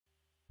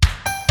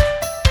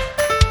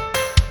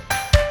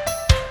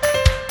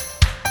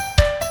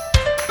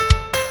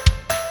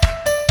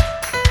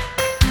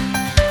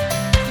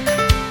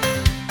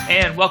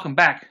welcome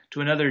back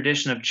to another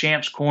edition of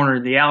Champs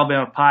Corner, the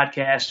Alabama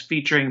podcast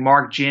featuring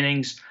Mark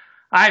Jennings.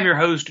 I'm your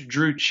host,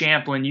 Drew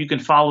Champlin. You can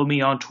follow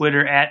me on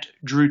Twitter at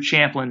Drew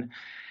Champlin.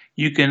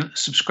 You can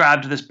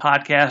subscribe to this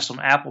podcast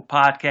on Apple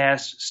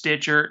Podcasts,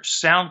 Stitcher,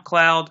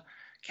 SoundCloud,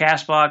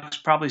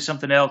 CastBox, probably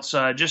something else.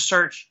 Just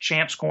search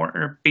Champs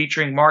Corner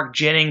featuring Mark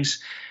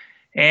Jennings.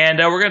 And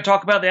we're going to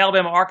talk about the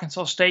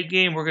Alabama-Arkansas State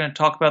game. We're going to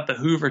talk about the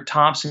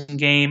Hoover-Thompson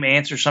game,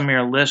 answer some of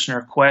your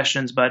listener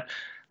questions. But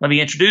let me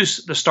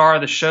introduce the star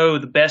of the show,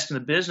 the best in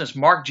the business,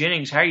 Mark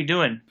Jennings. How are you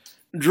doing?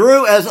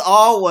 Drew, as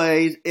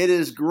always, it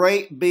is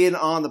great being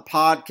on the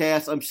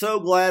podcast. I'm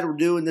so glad we're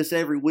doing this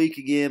every week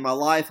again. My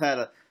life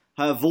had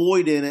a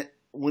void in it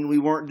when we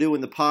weren't doing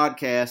the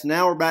podcast.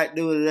 Now we're back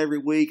doing it every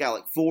week. I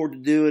look forward to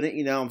doing it.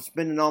 You know, I'm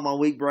spending all my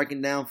week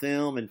breaking down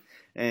film, and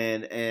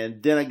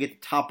then I get to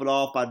top it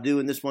off by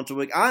doing this once a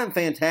week. I am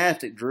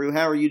fantastic, Drew.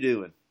 How are you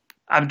doing?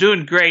 I'm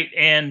doing great.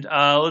 And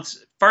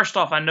first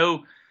off, I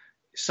know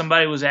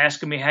somebody was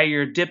asking me how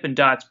your Dippin'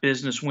 Dots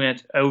business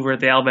went over at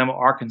the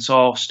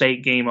Alabama-Arkansas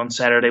State game on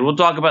Saturday. We'll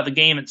talk about the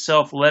game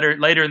itself later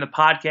in the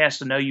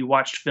podcast. I know you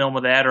watched film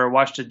of that or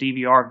watched a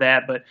DVR of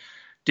that, but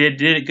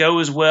did it go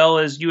as well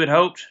as you had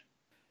hoped?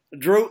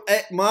 Drew,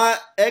 my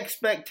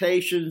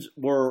expectations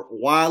were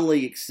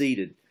wildly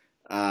exceeded.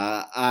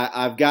 I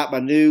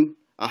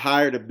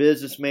hired a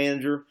business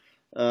manager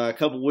a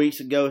couple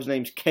weeks ago. His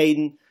name's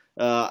Caden.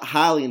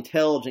 Highly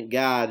intelligent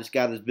guy. Just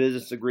got his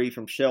business degree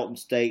from Shelton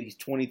State. He's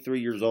 23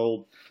 years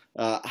old.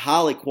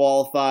 Highly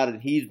qualified,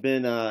 and he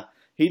did a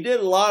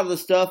lot of the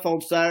stuff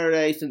on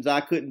Saturday since I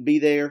couldn't be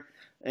there,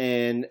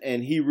 and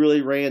he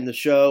really ran the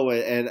show.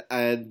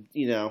 And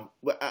you know,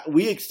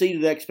 we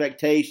exceeded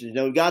expectations. You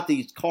know, we got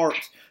these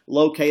carts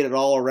located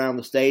all around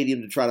the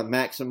stadium to try to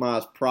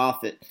maximize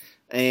profit,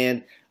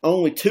 and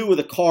only 2 of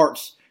the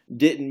carts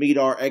didn't meet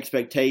our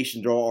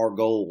expectations or our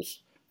goals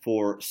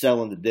for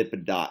selling the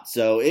Dippin' Dots.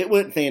 So it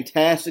went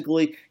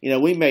fantastically. You know,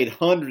 we made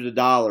hundreds of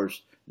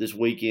dollars this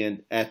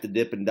weekend at the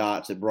Dippin'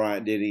 Dots at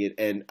Bryant-Denny,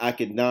 and I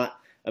could not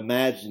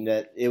imagine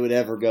that it would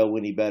ever go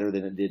any better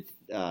than it did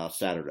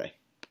Saturday.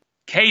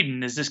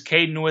 Caden, is this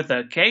Caden with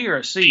a K or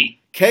a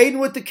C? Caden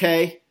with the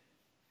K.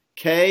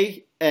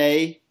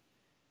 K-A-A-Y-D-E-N.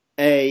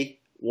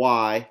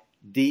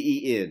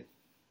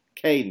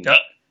 Caden.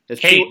 There's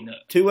Caden.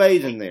 Two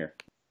A's in there.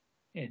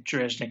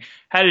 Interesting.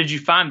 How did you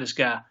find this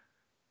guy?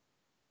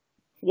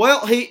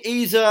 Well,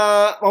 he's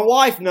my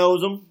wife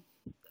knows him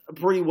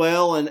pretty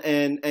well,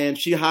 and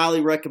she highly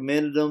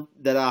recommended him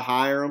that I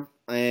hire him,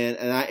 and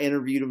I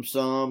interviewed him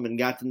some and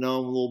got to know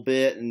him a little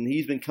bit, and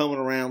he's been coming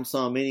around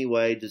some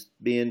anyway, just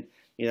being,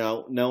 you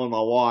know, knowing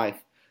my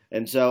wife.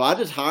 And so I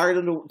just hired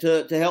him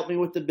to help me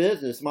with the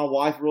business. My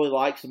wife really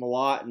likes him a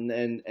lot,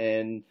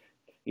 and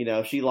you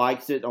know, she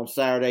likes it. On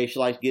Saturday, she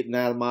likes getting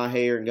out of my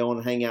hair and going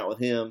to hang out with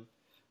him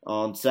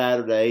on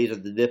Saturdays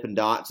at the Dippin'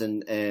 Dots,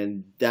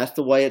 and that's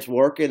the way it's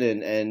working.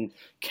 And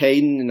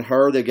Caden and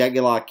her, they've got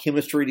a lot of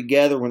chemistry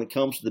together when it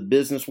comes to the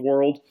business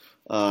world.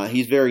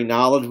 He's very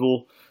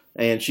knowledgeable,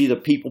 and she's a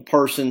people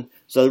person,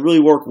 so they really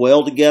work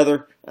well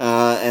together.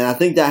 And I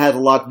think that has a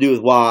lot to do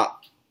with why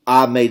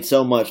I made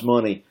so much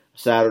money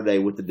Saturday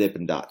with the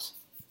Dippin' Dots.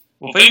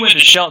 Well, if he went to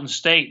Shelton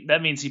State,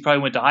 that means he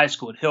probably went to high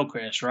school at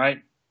Hillcrest,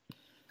 right?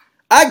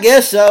 I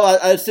guess so.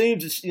 It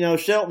seems, you know,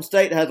 Shelton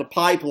State has a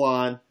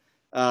pipeline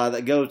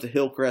that goes to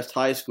Hillcrest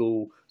High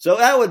School. So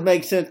that would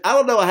make sense. I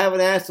don't know. I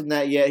haven't asked him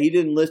that yet. He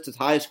didn't list his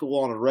high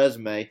school on a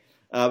resume.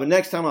 But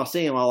next time I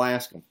see him, I'll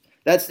ask him.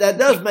 That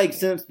does make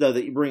sense, though,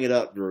 that you bring it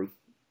up, Drew.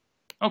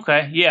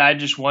 Okay. Yeah, I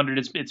just wondered.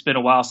 It's been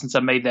a while since I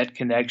made that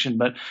connection.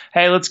 But,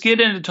 hey, let's get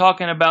into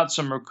talking about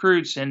some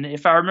recruits. And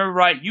if I remember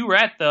right, you were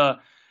at the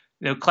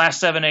Class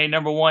 7A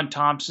number 1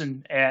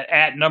 Thompson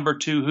at number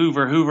 2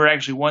 Hoover. Hoover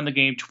actually won the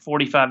game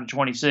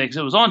 45-26.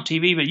 It was on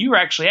TV, but you were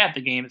actually at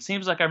the game. It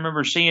seems like I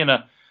remember seeing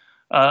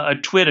a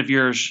twit of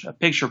yours, a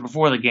picture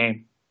before the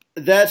game.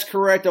 That's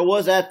correct. I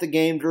was at the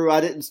game, Drew. I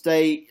didn't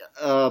stay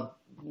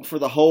for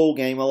the whole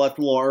game. I left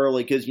a little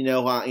early because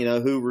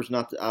Hoover's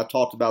not. I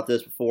talked about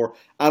this before.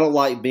 I don't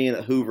like being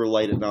at Hoover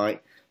late at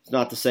night. It's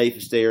not the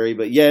safest area,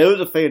 but yeah, it was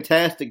a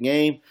fantastic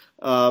game.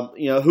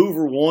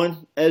 Hoover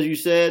won, as you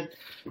said,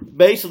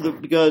 basically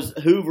because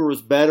Hoover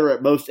was better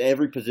at most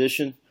every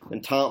position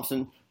than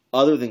Thompson,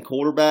 other than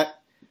quarterback.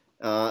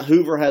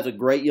 Hoover has a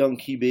great young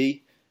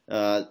QB.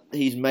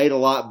 He's made a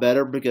lot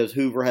better because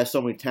Hoover has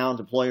so many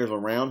talented players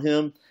around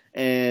him.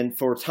 And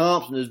for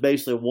Thompson, it's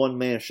basically a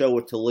one-man show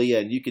with Talia,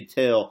 and you could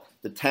tell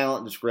the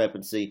talent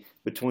discrepancy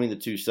between the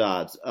two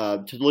sides.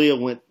 Talia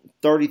went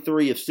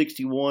 33 of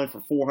 61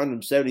 for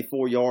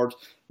 474 yards.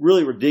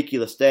 Really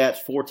ridiculous stats,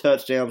 4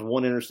 touchdowns,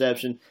 1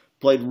 interception.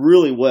 Played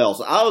really well.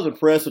 So I was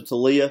impressed with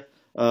Talia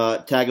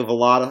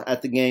Tagovailoa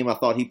at the game. I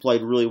thought he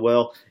played really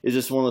well. It's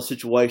just one of those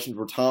situations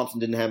where Thompson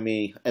didn't have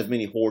as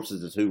many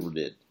horses as Hoover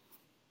did.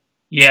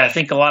 Yeah, I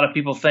think a lot of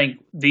people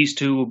think these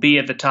two will be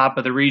at the top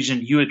of the region.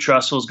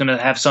 Hewitt-Trussville is going to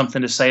have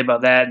something to say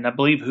about that, and I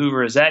believe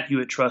Hoover is at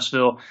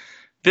Hewitt-Trussville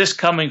this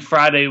coming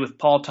Friday with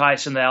Paul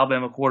Tyson, the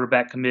Alabama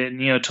quarterback, commit.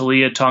 And,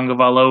 Talia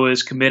Tagovailoa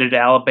is committed to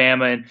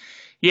Alabama, and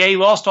Yeah, he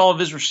lost all of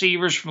his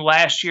receivers from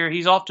last year.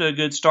 He's off to a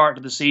good start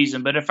to the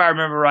season, but if I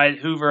remember right,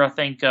 Hoover, I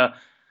think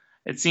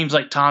it seems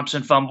like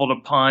Thompson fumbled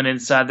a punt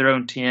inside their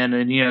own 10,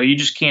 and you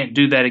just can't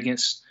do that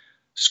against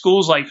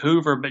schools like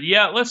Hoover. But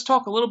yeah, let's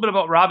talk a little bit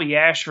about Robbie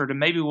Ashford, and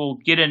maybe we'll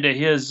get into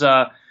his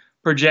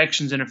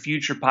projections in a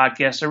future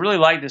podcast. I really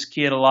like this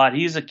kid a lot.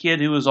 He's a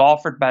kid who was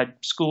offered by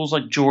schools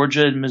like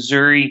Georgia and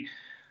Missouri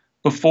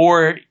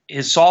before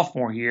his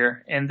sophomore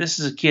year, and this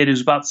is a kid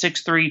who's about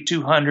 6'3",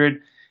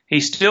 200.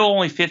 He's still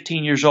only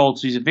 15 years old,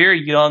 so he's a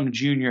very young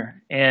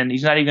junior, and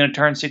he's not even going to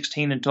turn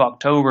 16 until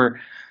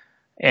October.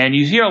 And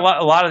you hear a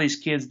lot of these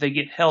kids, they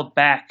get held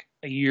back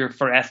a year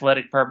for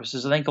athletic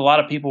purposes. I think a lot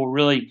of people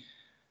really,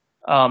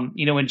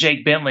 when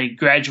Jake Bentley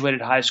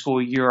graduated high school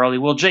a year early,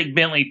 well, Jake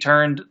Bentley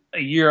turned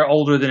a year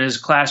older than his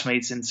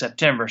classmates in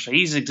September, so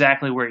he's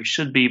exactly where he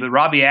should be. But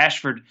Robbie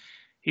Ashford,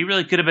 he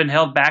really could have been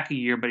held back a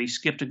year, but he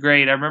skipped a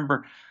grade. I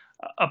remember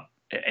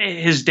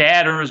his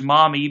dad or his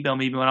mom emailed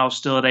me when I was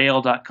still at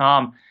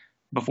AL.com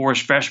before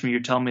his freshman year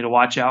telling me to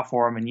watch out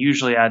for him, and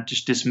usually I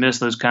just dismiss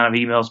those kind of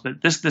emails.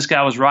 But this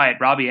guy was right.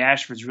 Robbie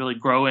Ashford's really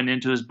growing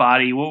into his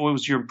body. What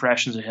was your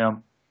impressions of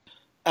him?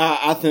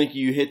 I think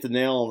you hit the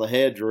nail on the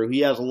head, Drew.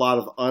 He has a lot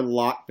of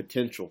unlocked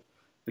potential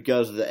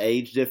because of the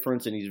age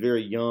difference, and he's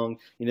very young.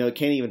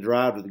 Can't even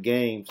drive to the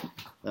games.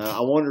 I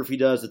wonder if he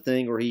does the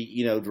thing where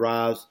he,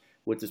 drives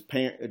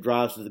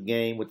to the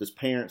game with his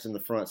parents in the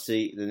front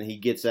seat, and then he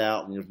gets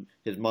out and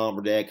his mom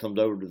or dad comes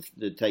over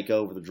to take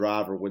over the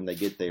driver when they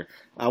get there.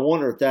 I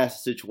wonder if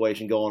that's the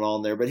situation going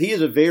on there. But he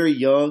is a very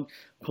young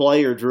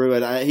player, Drew,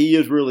 and he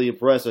is really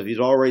impressive. He's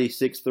already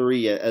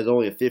 6'3", as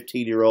only a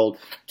 15-year-old,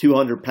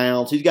 200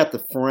 pounds. He's got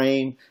the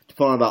frame to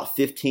put on about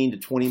 15 to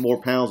 20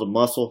 more pounds of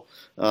muscle.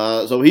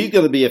 So he's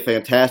going to be a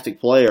fantastic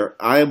player.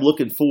 I am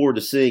looking forward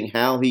to seeing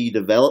how he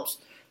develops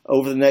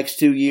over the next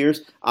 2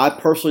 years. I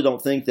personally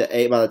don't think that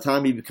by the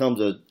time he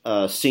becomes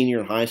a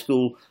senior in high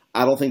school,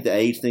 I don't think the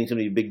age thing's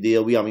going to be a big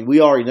deal. We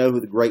already know who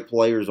the great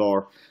players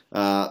are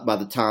by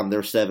the time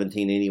they're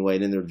 17 anyway,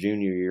 and in their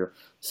junior year.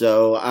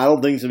 So I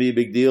don't think it's going to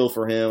be a big deal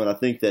for him, and I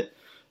think that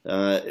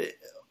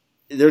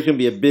there's going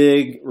to be a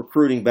big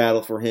recruiting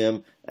battle for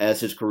him as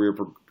his career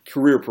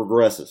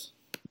progresses.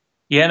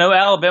 Yeah, no,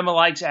 Alabama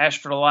likes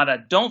Ashford a lot. I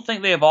don't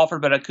think they have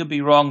offered, but I could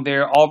be wrong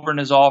there. Auburn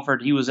has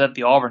offered. He was at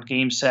the Auburn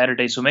game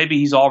Saturday, so maybe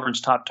he's Auburn's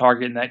top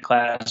target in that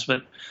class.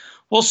 But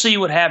we'll see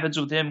what happens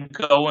with him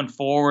going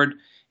forward.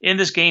 In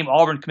this game,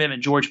 Auburn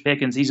commitment George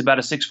Pickens. He's about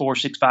a 6'4",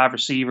 6'5"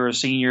 receiver, a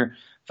senior,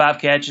 5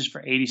 catches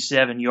for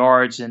 87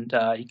 yards. And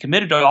he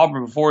committed to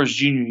Auburn before his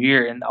junior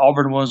year, and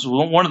Auburn was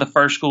one of the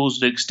first schools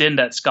to extend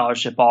that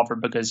scholarship offer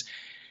because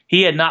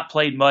he had not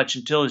played much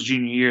until his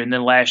junior year, and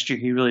then last year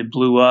he really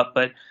blew up.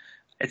 But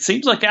it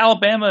seems like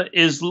Alabama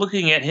is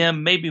looking at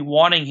him, maybe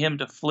wanting him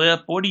to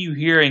flip. What are you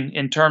hearing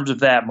in terms of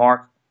that,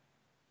 Mark?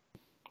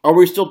 Are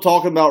we still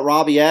talking about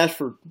Robbie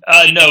Ashford?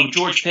 No,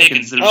 George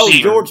Pickens, the receiver. Oh,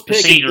 George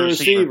Pickens, the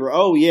receiver. receiver.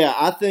 Oh, yeah.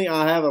 I think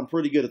I have a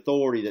pretty good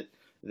authority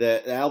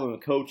that the Alabama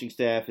coaching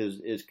staff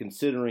is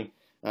considering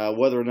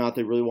whether or not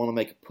they really want to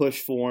make a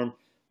push for him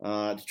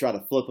to try to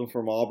flip him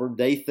from Auburn.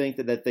 They think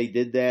that if they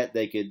did that,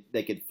 they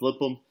could flip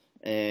him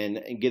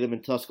and get him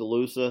in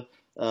Tuscaloosa.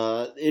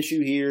 The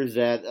issue here is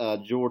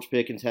that George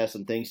Pickens has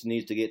some things he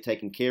needs to get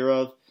taken care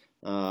of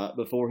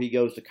before he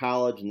goes to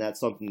college, and that's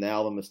something the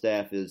Alabama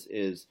staff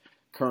is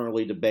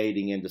currently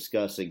debating and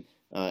discussing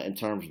in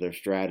terms of their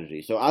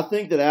strategy. So I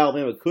think that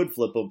Alabama could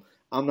flip him.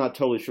 I'm not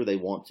totally sure they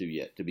want to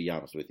yet, to be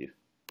honest with you.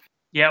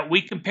 Yeah,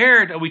 we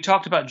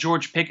talked about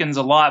George Pickens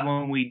a lot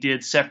when we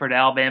did separate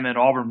Alabama and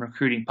Auburn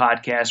recruiting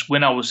podcasts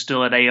when I was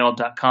still at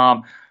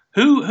AL.com.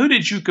 Who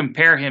did you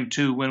compare him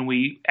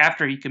to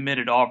after he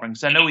committed Auburn?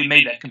 Because I know we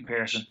made that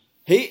comparison.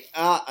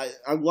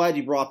 I'm glad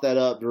you brought that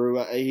up,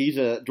 Drew.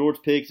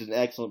 George Pickens is an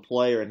excellent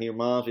player, and he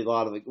reminds me a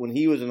lot of when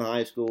he was in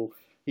high school.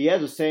 He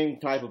has the same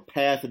type of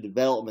path of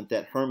development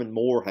that Herman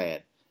Moore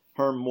had.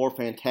 Herman Moore,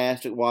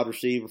 fantastic wide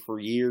receiver for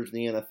years in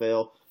the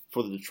NFL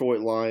for the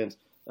Detroit Lions.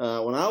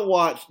 When I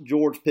watched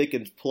George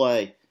Pickens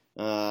play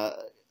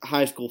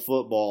high school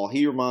football,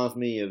 he reminds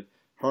me of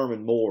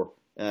Herman Moore.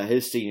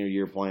 His senior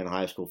year playing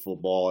high school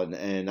football,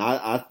 and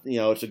I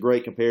it's a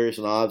great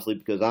comparison, obviously,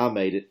 because I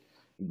made it.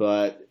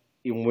 But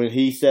when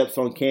he steps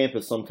on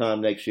campus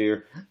sometime next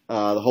year,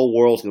 the whole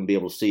world's going to be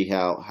able to see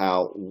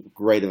how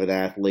great of an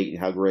athlete and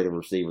how great of a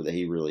receiver that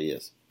he really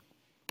is.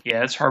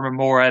 Yeah, it's Herman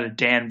Moore out of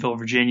Danville,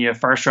 Virginia,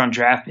 first-round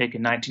draft pick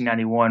in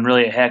 1991.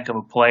 Really a heck of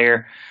a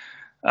player.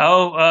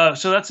 So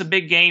that's a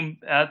big game.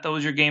 That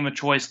was your game of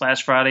choice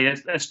last Friday.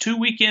 That's 2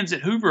 weekends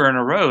at Hoover in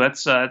a row.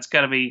 That's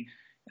got to be.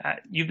 Have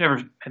you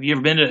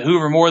ever been to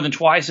Hoover more than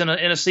twice in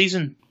a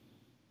season?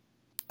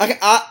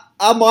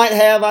 I might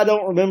have. I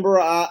don't remember.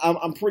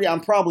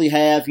 I'm probably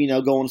have.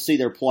 Going to see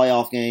their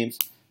playoff games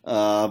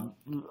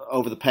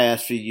over the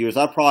past few years.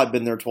 I've probably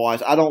been there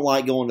twice. I don't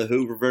like going to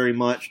Hoover very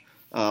much.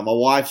 My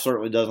wife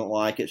certainly doesn't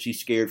like it. She's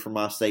scared for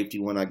my safety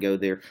when I go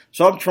there.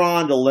 So I'm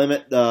trying to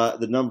limit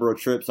the number of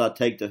trips I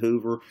take to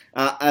Hoover.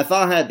 If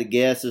I had to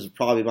guess, this is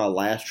probably my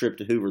last trip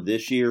to Hoover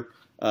this year.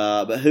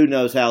 But who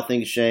knows how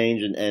things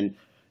change. And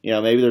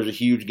maybe there's a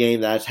huge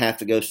game that I just have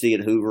to go see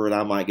at Hoover, and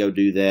I might go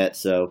do that.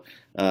 So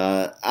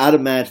I'd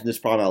imagine this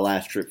is probably my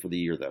last trip for the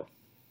year, though.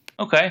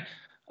 Okay.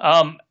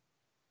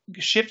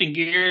 Shifting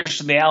gears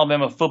to the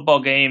Alabama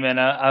football game, and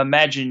I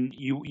imagine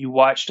you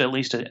watched at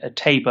least a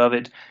tape of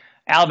it.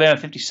 Alabama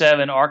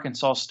 57,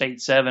 Arkansas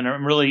State 7.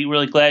 I'm really,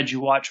 really glad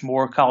you watch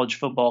more college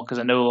football because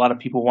I know a lot of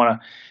people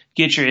want to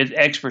get your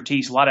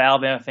expertise. A lot of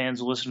Alabama fans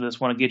who listen to this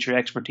want to get your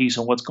expertise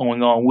on what's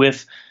going on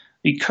with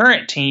the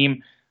current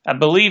team. I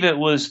believe it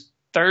was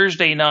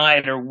Thursday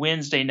night or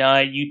Wednesday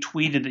night, you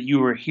tweeted that you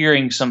were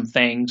hearing some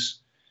things.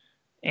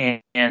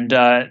 And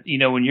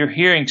when you're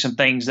hearing some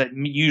things, that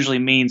usually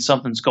means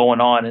something's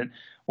going on. And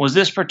was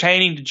this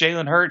pertaining to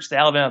Jalen Hurts, the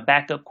Alabama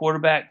backup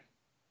quarterback?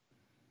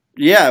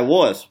 Yeah, it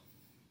was.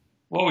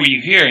 What were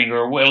you hearing,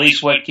 or at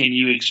least what can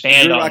you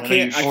expand on? I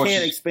can't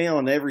expand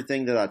on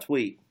everything that I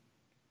tweet.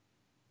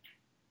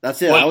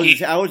 That's it. I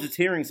was just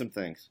hearing some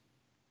things.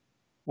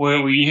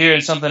 Were you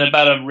hearing something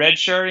about him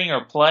redshirting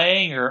or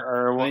playing,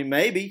 or I mean,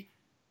 maybe.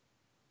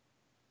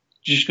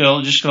 Just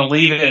gonna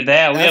leave it at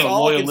that. We have a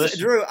loyal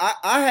listener. Drew,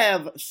 I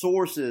have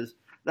sources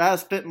that I've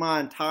spent my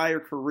entire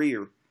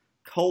career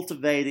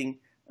cultivating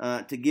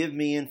to give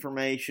me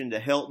information to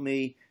help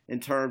me in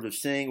terms of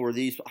seeing where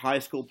these high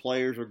school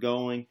players are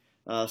going.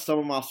 Some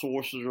of my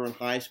sources are in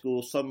high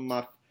school. Some of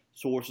my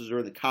sources are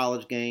in the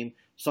college game.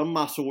 Some of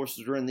my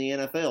sources are in the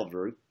NFL,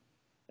 Drew.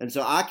 And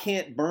so I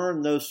can't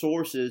burn those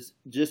sources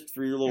just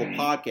for your little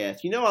podcast.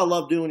 I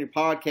love doing your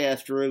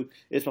podcast, Drew.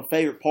 It's my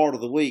favorite part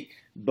of the week.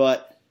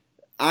 But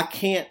I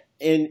can't,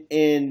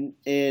 in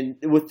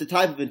with the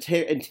type of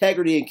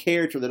integrity and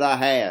character that I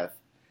have,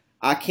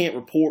 I can't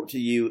report to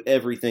you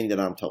everything that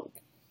I'm told.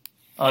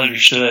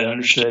 Understood.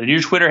 And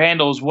your Twitter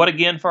handle is what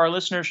again for our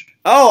listeners?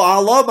 Oh,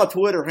 I love my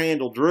Twitter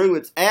handle, Drew.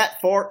 It's at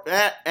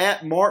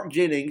Mark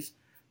Jennings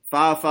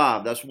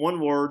 55. That's one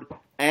word,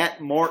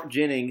 at Mark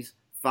Jennings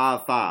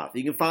 55.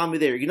 You can find me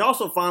there. You can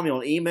also find me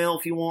on email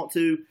if you want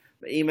to.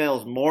 The email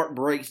is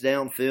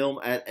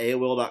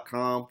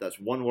markbreaksdownfilm@AOL.com. That's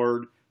one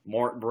word,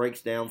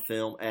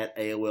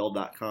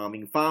 markbreaksdownfilm@AOL.com.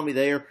 You can find me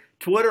there.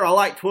 Twitter, I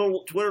like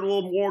Twitter a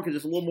little more because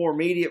it's a little more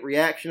immediate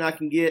reaction I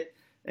can get.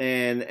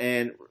 And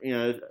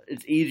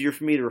it's easier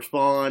for me to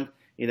respond.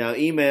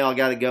 Email, I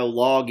got to go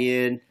log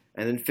in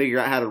and then figure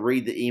out how to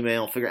read the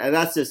email. And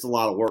that's just a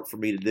lot of work for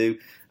me to do.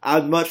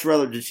 I'd much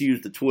rather just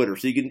use the Twitter.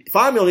 So you can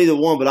find me on either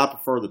one, but I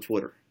prefer the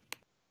Twitter.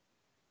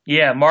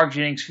 Yeah, Mark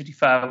Jennings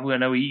 55. I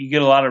know you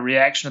get a lot of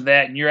reaction to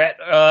that, and you're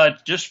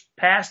at just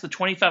past the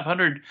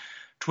 2,500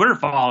 Twitter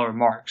follower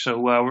mark. So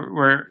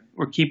we're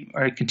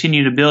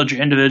continuing to build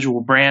your individual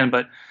brand.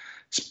 But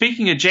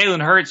speaking of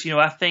Jalen Hurts,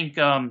 I think.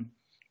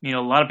 A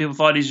lot of people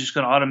thought he's just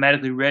going to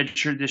automatically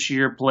redshirt this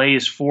year, play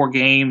his 4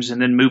 games, and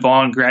then move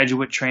on,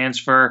 graduate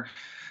transfer.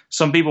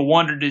 Some people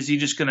wondered, is he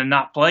just going to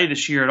not play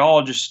this year at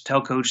all, just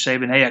tell Coach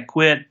Saban, hey, I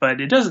quit?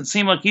 But it doesn't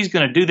seem like he's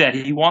going to do that.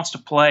 He wants to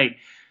play.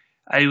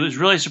 It was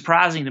really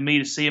surprising to me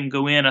to see him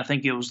go in. I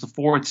think it was the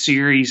 4th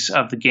series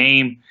of the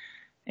game.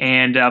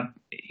 And,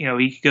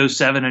 he could go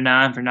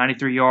 7-9 for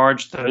 93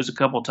 yards, throws a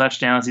couple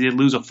touchdowns. He did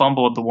lose a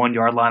fumble at the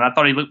 1-yard line. I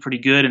thought he looked pretty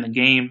good in the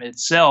game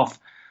itself.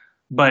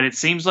 But it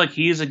seems like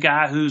he is a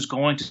guy who's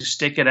going to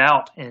stick it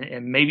out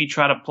and maybe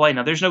try to play.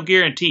 Now, there's no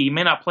guarantee. He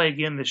may not play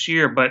again this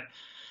year, but,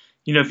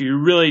 if you're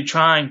really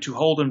trying to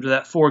hold him to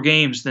that 4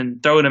 games, then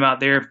throwing him out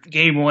there,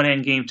 game 1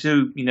 and game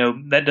 2,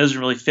 that doesn't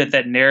really fit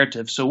that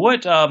narrative. So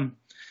what,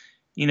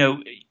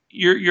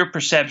 your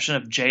perception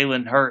of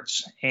Jalen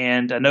Hurts,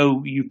 and I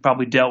know you've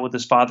probably dealt with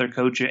his father,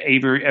 Coach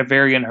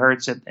Avarian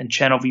Hurts in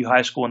Channelview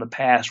High School in the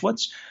past.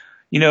 What's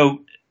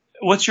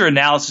your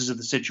analysis of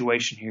the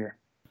situation here?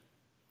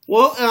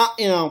 Well,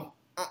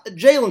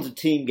 Jalen's a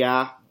team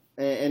guy,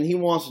 and he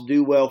wants to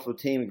do well for the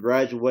team and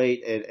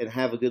graduate and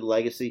have a good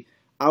legacy.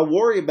 I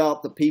worry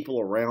about the people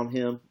around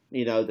him,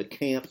 the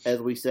camp, as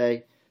we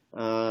say.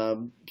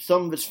 Some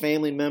of it's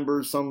family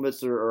members, some of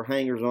it's are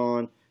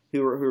hangers-on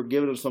who are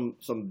giving us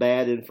some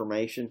bad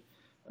information.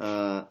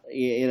 I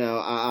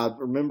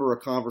remember a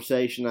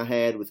conversation I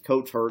had with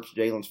Coach Hurts,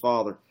 Jalen's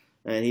father,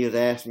 and he was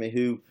asking me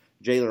who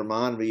Jalen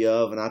reminded me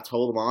of, and I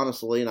told him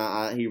honestly,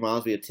 and he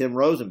reminds me of Tim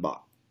Rosenbach.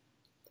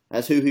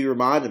 That's who he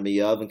reminded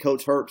me of. And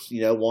Coach Hurts,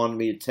 wanted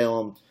me to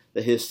tell him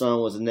that his son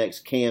was the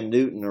next Cam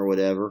Newton or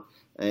whatever.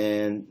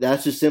 And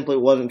that just simply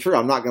wasn't true.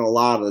 I'm not going to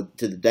lie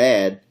to the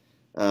dad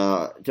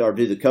or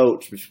to the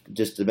coach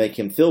just to make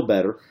him feel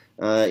better.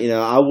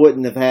 I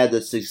wouldn't have had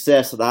the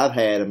success that I've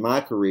had in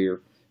my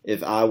career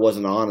if I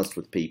wasn't honest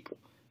with people.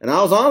 And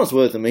I was honest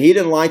with him. And he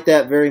didn't like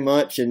that very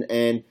much.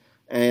 And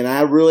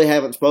I really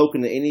haven't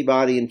spoken to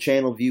anybody in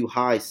Channelview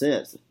High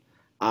since.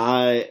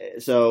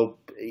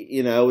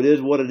 It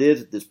is what it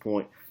is at this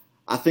point.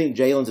 I think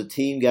Jalen's a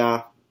team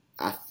guy.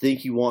 I think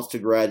he wants to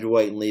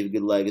graduate and leave a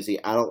good legacy.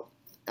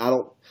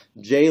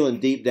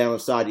 Jalen, deep down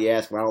inside, you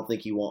ask him, I don't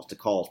think he wants to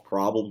cause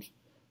problems.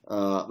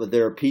 But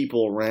there are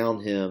people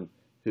around him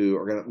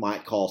who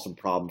might cause some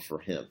problems for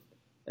him.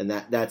 And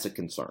that's a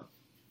concern.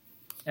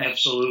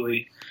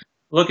 Absolutely.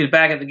 Looking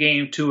back at the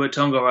game, Tua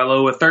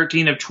Tagovailoa,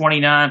 13 of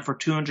 29 for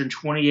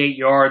 228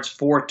 yards,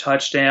 4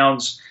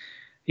 touchdowns.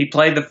 He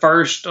played the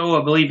first,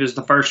 I believe it was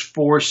the first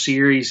 4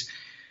 series.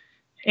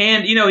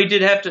 And, he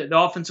did have to, the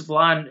offensive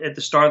line at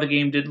the start of the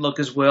game didn't look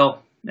as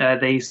well.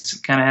 They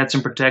kind of had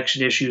some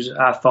protection issues,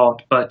 I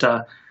thought. But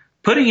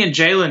putting in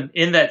Jalen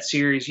in that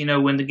series,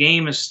 when the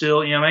game is still,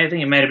 I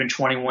think it might have been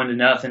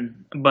 21-0.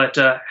 But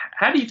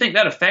how do you think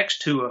that affects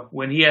Tua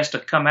when he has to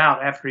come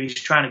out after he's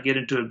trying to get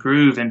into a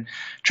groove and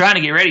trying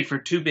to get ready for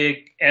 2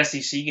 big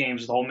SEC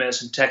games with Ole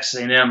Miss and Texas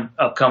A&M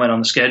upcoming on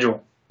the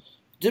schedule?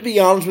 To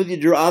be honest with you,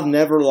 Drew, I've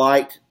never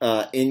liked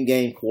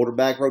in-game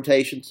quarterback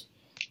rotations.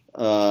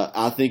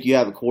 I think you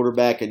have a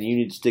quarterback and you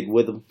need to stick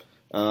with him.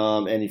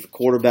 And if a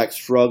quarterback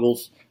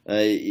struggles,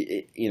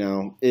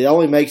 it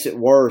only makes it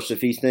worse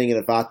if he's thinking,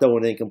 if I throw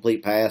an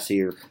incomplete pass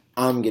here,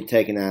 I'm going to get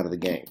taken out of the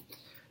game.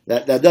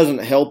 That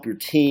doesn't help your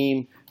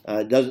team.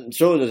 It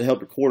certainly doesn't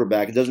help your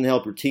quarterback. It doesn't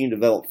help your team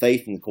develop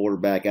faith in the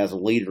quarterback as a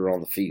leader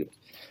on the field.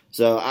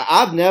 So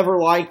I've never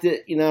liked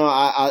it.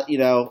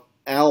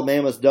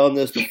 Alabama's done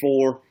this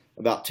before.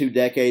 About 2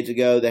 decades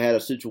ago, they had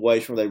a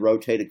situation where they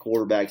rotated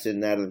quarterbacks in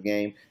and out of the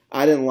game.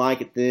 I didn't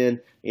like it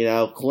then.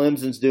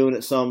 Clemson's doing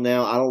it some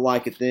now. I don't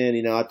like it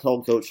then. I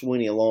told Coach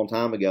Sweeney a long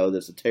time ago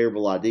that's a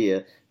terrible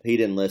idea. He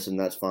didn't listen.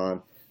 That's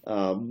fine.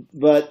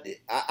 But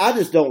I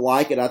just don't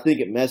like it. I think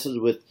it messes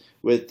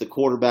with the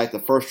quarterback, the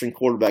first-string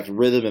quarterback's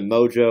rhythm and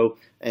mojo.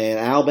 And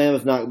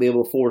Alabama's not going to be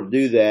able to afford to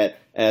do that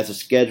as the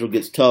schedule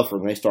gets tougher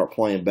and they start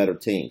playing better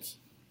teams.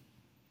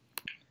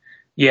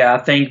 Yeah, I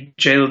think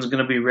Jalen's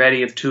going to be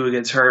ready if Tua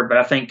gets hurt. But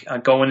I think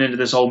going into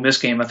this Ole Miss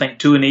game, I think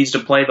Tua needs to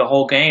play the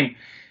whole game.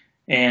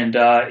 And,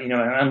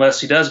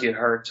 unless he does get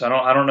hurt. So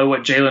I don't know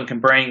what Jalen can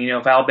bring.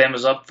 If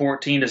Alabama's up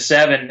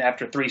 14-7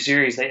 after 3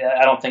 series,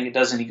 I don't think it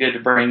does any good to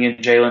bring in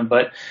Jalen.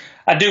 But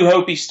I do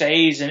hope he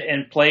stays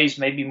and plays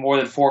maybe more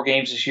than 4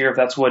 games this year if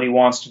that's what he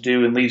wants to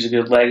do and leaves a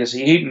good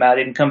legacy. He might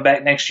even come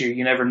back next year.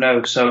 You never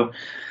know. So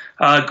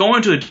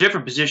going to a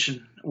different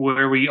position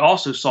where we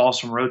also saw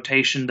some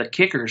rotation, the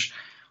kickers.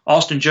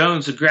 Austin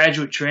Jones, a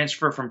graduate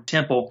transfer from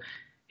Temple,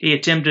 he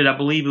attempted, I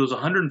believe it was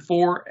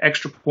 104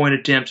 extra point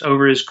attempts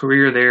over his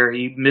career there.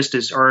 He missed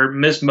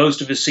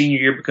most of his senior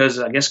year because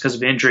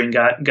of injury and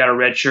got a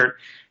red shirt.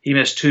 He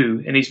missed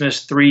 2, and he's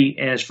missed 3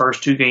 in his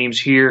first 2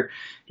 games here.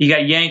 He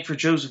got yanked for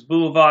Joseph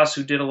Boulevas,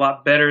 who did a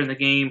lot better in the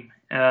game.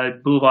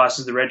 Boulevas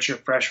is the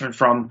redshirt freshman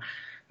from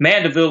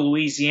Mandeville,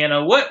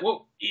 Louisiana.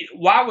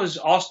 Why was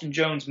Austin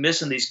Jones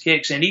missing these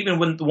kicks? And even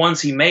when the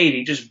ones he made,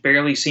 he just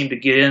barely seemed to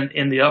get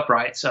in the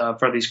uprights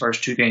for these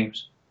first 2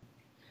 games.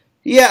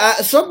 Yeah,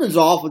 something's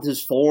off with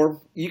his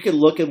form. You can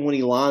look at him when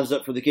he lines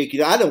up for the kick.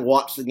 I didn't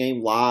watch the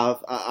game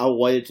live. I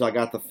waited till I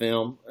got the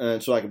film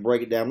so I could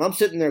break it down. And I'm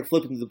sitting there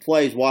flipping through the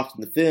plays,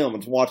 watching the film,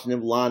 and watching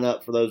him line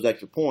up for those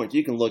extra points.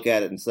 You can look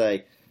at it and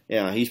say,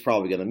 yeah, he's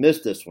probably going to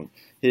miss this one.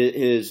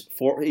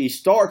 He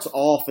starts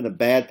off in a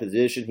bad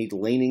position. He's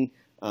leaning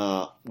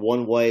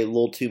one way a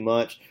little too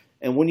much.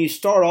 And when you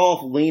start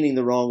off leaning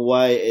the wrong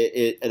way,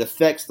 it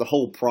affects the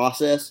whole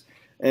process,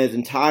 and his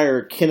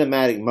entire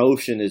kinematic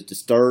motion is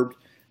disturbed.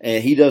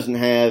 And he doesn't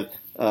have,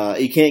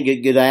 he can't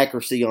get good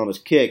accuracy on his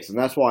kicks, and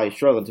that's why he's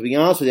struggling. To be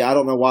honest with you, I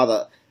don't know why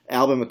the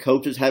Alabama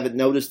coaches haven't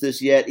noticed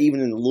this yet. Even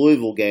in the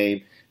Louisville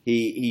game,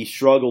 he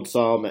struggled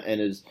some,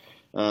 and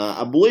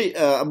I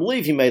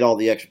believe he made all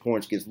the extra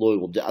points against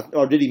Louisville,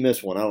 or did he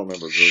miss one? I don't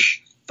remember.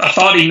 I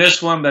thought he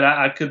missed one, but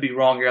I could be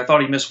wrong here. I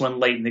thought he missed one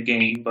late in the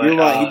game. But, you're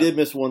right, he did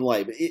miss one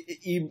late. But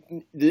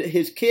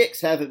his kicks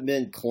haven't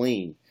been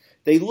clean.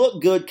 They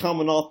look good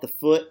coming off the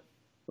foot,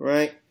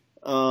 right?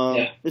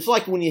 Yeah. It's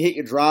like when you hit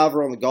your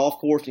driver on the golf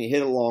course and you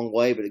hit it a long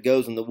way, but it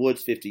goes in the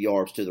woods 50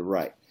 yards to the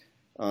right.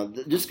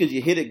 Just because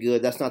you hit it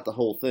good, that's not the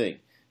whole thing.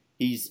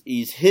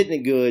 He's hitting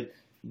it good,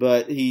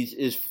 but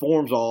his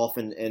form's off,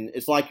 and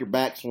it's like your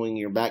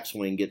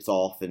backswing gets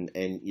off,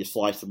 and you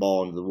slice the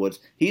ball into the woods.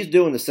 He's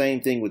doing the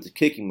same thing with the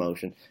kicking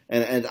motion,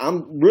 and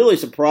I'm really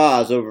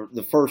surprised over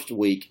the first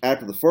week.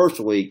 After the first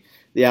week,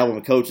 the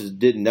Alabama coaches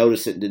didn't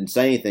notice it and didn't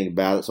say anything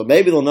about it. So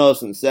maybe they'll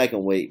notice in the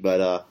second week,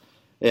 but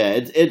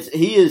yeah,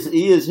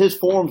 his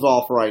form's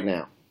off right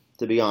now,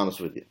 to be honest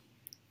with you.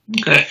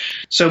 Okay.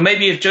 So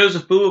maybe if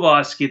Joseph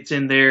Boulevas gets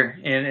in there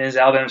and is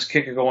Alabama's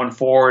kicker going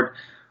forward,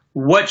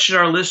 what should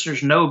our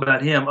listeners know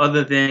about him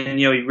other than,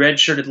 he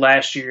redshirted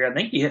last year? I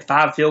think he hit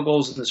 5 field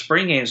goals in the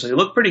spring game, so he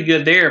looked pretty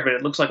good there, but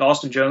it looks like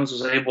Austin Jones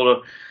was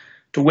able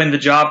to win the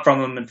job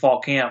from him in fall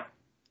camp.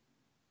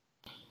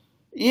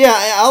 Yeah,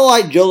 I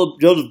like Joseph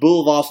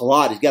Boulevas a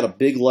lot. He's got a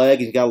big leg.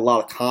 He's got a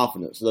lot of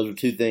confidence. Those are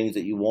 2 things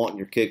that you want in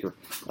your kicker.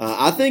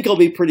 I think he'll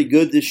be pretty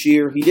good this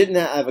year. He didn't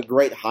have a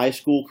great high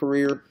school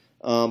career,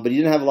 but he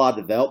didn't have a lot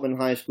of development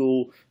in high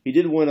school. He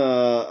did win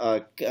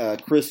a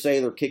Chris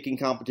Saylor kicking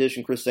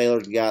competition. Chris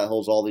Saylor's the guy that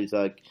holds all these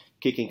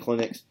kicking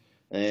clinics.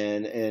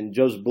 And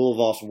Joseph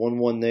Boulevas won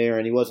one there,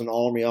 and he was an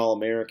Army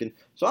All-American.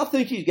 So I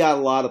think he's got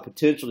a lot of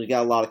potential. He's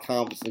got a lot of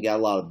confidence, and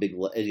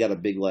he's got a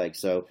big leg.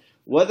 So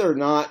whether or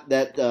not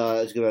that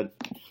is going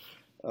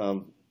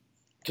to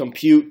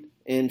compute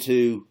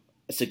into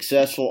a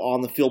successful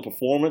on-the-field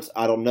performance,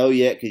 I don't know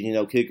yet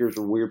because, kickers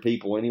are weird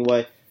people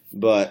anyway.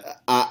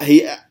 But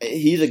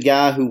he's a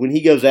guy who, when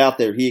he goes out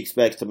there, he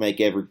expects to make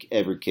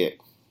every kick.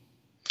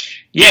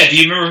 Yeah, do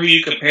you remember who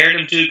you compared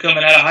him to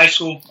coming out of high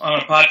school on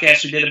a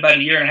podcast we did about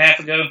a year and a half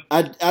ago?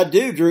 I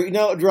do, Drew.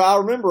 Drew, I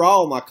remember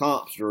all my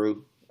comps,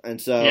 Drew,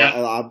 and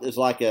so it's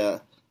like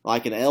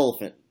an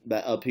elephant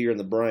up here in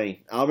the brain.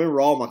 I remember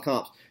all my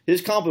comps.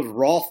 His comp was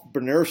Rolf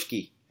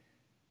Bernerski.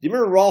 Do you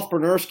remember Rolf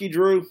Bernerski,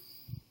 Drew?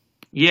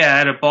 Yeah,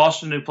 out of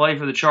Boston who played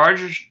for the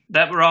Chargers.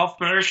 That Rolf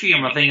Bernerski?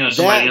 Am I thinking of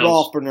somebody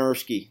else?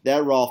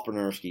 That Rolf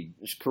Bernerski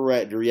is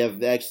correct, Drew. You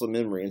have excellent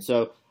memory. And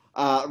so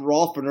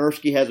Rolf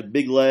Bernerski has a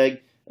big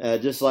leg,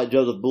 just like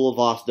Joseph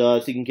Bulovas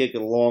does. He can kick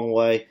it a long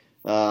way.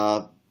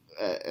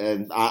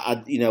 And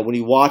when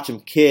you watch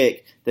them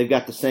kick, they've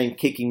got the same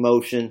kicking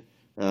motion,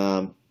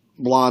 line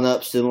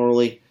up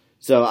similarly.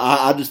 So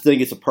I just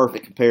think it's a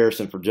perfect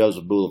comparison for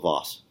Joseph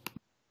Bulovas.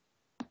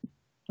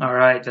 All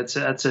right, that's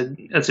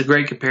a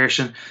great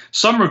comparison.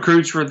 Some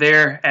recruits were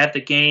there at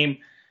the game,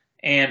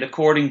 and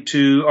according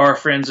to our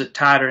friends at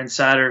Tider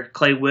Insider,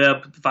 Clay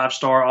Webb, the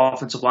 5-star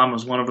offensive lineman,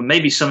 was one of them.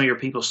 Maybe some of your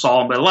people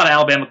saw him, but a lot of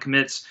Alabama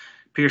commits: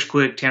 Pierce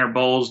Quick, Tanner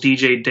Bowles,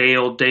 DJ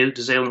Dale,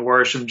 Jalen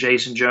Worsham,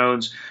 Jason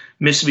Jones.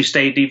 Mississippi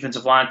State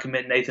defensive line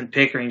commit Nathan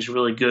Pickering's a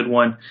really good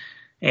one,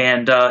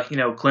 and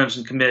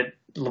Clemson commit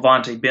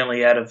Levante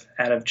Bentley out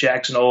of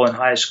Jackson Olin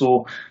High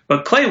School.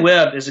 But Clay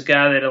Webb is a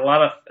guy that a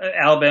lot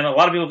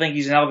of people think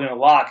he's an Alabama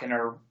lock,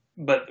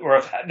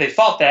 they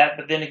thought that,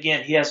 but then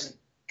again, he hasn't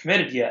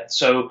committed yet.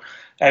 So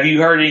have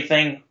you heard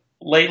anything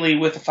lately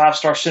with the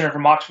 5-star center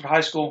from Oxford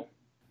High School?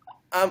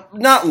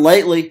 Not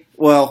lately.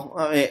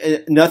 Well,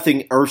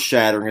 nothing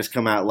earth-shattering has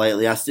come out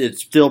lately.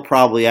 It's still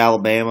probably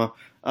Alabama.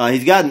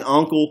 He's got an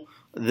uncle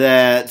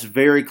that's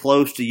very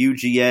close to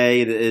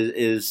UGA. It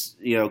is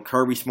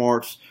Kirby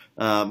Smart's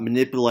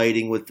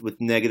manipulating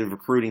with negative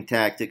recruiting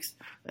tactics.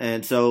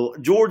 And so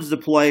Georgia's a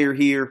player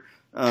here.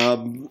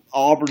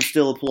 Auburn's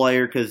still a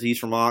player because he's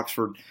from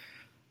Oxford.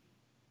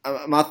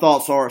 My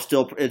thoughts are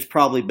it's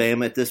probably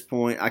Bama at this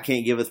point. I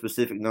can't give a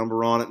specific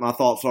number on it. My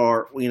thoughts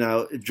are,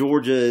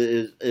 Georgia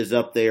is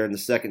up there in the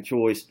second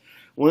choice.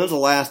 When was the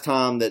last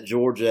time that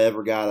Georgia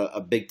ever got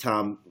a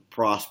big-time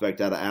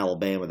prospect out of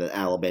Alabama that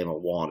Alabama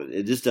wanted?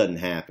 It just doesn't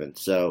happen.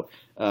 So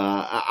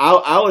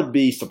I would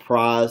be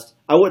surprised.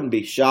 I wouldn't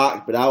be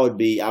shocked, but I would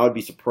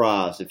be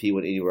surprised if he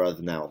went anywhere other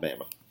than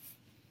Alabama.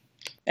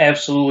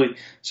 Absolutely.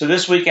 So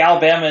this week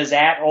Alabama is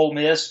at Ole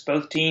Miss.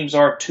 Both teams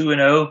are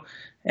 2-0,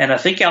 and I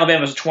think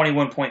Alabama's a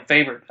 21-point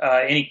favorite.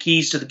 Any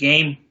keys to the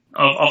game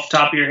off the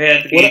top of your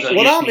head?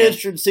 What I'm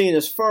interested in seeing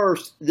is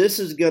first, this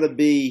is going to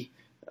be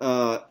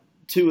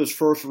Tua's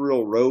first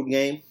real road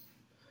game.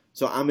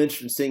 So I'm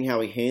interested in seeing how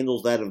he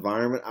handles that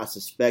environment. I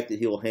suspect that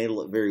he will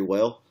handle it very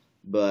well,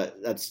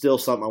 but that's still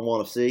something I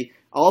want to see.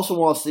 I also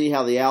want to see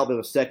how the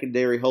Alabama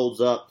secondary holds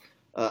up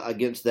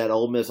against that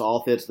Ole Miss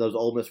offense and those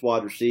Ole Miss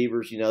wide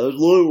receivers. Those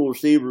Louisville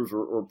receivers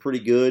are pretty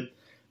good,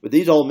 but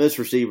these Ole Miss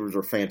receivers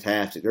are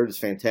fantastic. They're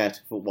just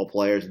fantastic football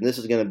players, and this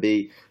is going to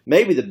be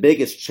maybe the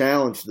biggest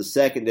challenge to the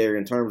secondary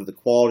in terms of the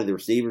quality of the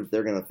receivers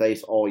they're going to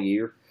face all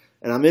year.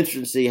 And I'm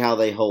interested to see how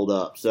they hold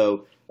up.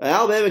 So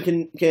Alabama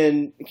can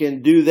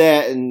do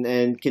that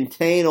and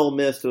contain Ole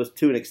Miss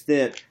to an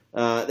extent.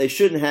 They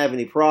shouldn't have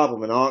any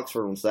problem in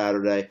Oxford on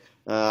Saturday.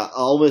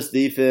 Ole Miss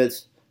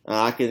defense,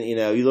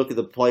 you look at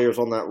the players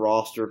on that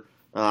roster,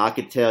 I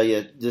could tell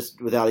you just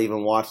without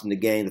even watching the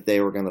game that they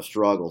were going to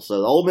struggle. So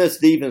the Ole Miss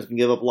defense can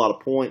give up a lot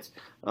of points.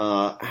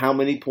 How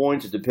many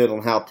points? It depends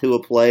on how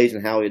Tua plays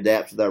and how he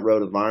adapts to that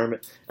road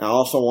environment. And I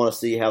also want to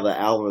see how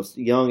the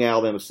young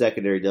Alabama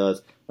secondary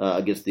does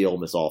against the Ole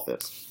Miss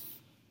offense.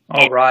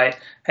 All right.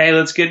 Hey,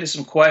 let's get to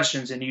some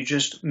questions. And you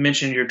just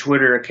mentioned your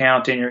Twitter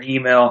account and your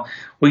email.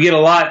 We get a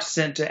lot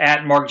sent to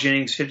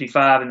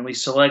 @MarkJennings55, and we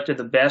selected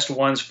the best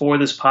ones for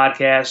this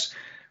podcast.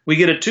 We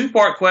get a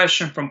 2-part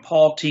question from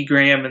Paul T.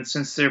 Graham, and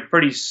since they're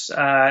pretty,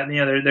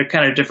 they're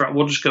kind of different,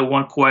 we'll just go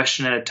one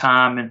question at a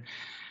time. And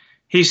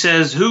he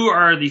says, who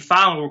are the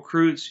final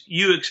recruits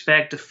you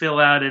expect to fill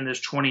out in this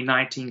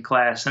 2019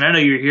 class? And I know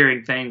you're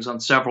hearing things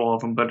on several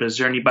of them, but is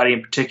there anybody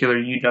in particular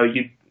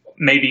you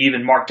maybe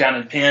even mark down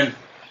in pen?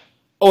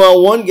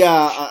 Well, one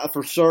guy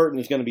for certain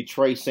is going to be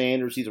Trey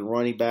Sanders. He's a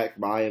running back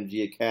from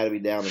IMG Academy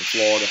down in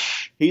Florida.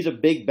 He's a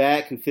big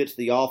back who fits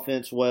the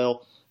offense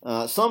well.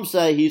 Some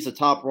say he's the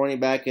top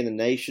running back in the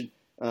nation.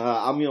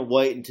 I'm going to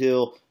wait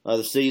until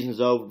the season's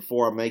over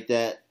before I make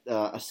that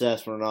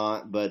assessment or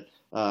not. But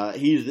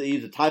he's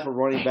the type of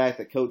running back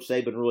that Coach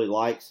Saban really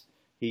likes.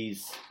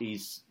 He's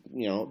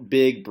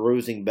big,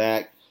 bruising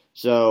back.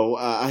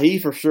 So he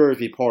for sure is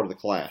be part of the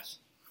class.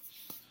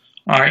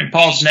 All right. And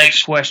Paul's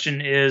next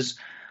question is,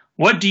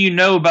 what do you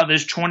know about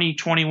this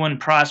 2021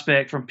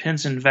 prospect from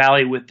Pinson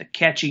Valley with the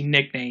catchy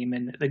nickname?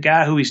 And the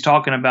guy who he's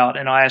talking about,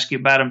 and I'll ask you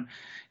about him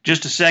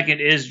just a second,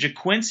 is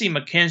JaQuincy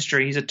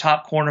McKinstry. He's a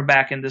top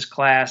cornerback in this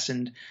class,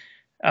 and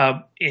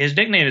his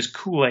nickname is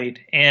Kool-Aid.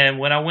 And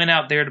when I went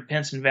out there to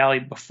Pinson Valley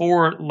this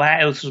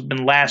has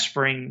been last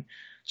spring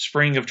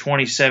of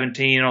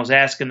 2017, and I was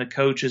asking the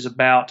coaches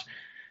about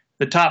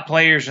the top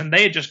players, and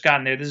they had just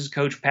gotten there. This is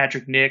Coach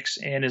Patrick Nix,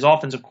 and his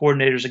offensive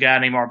coordinator is a guy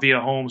named Arvia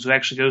Holmes, who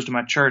actually goes to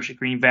my church at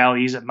Green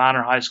Valley. He's at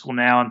Minor High School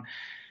now, and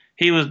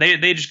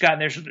They just got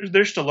there.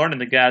 They're still learning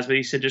the guys, but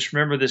he said just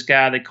remember this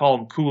guy. They call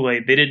him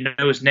Kool-Aid. They didn't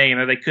know his name,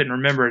 or they couldn't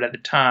remember it at the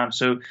time.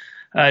 So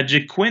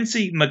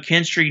JaQuincy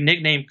McKinstry,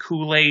 nicknamed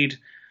Kool-Aid.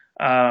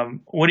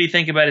 What do you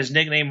think about his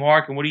nickname,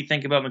 Mark? And what do you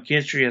think about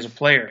McKinstry as a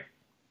player?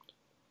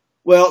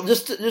 Well,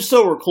 just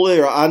so we're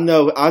clear, I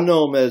know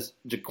him as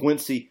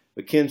JaQuincy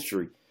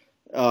McKinstry.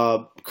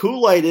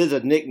 Kool-Aid is a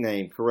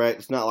nickname, correct?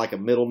 It's not like a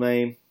middle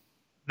name.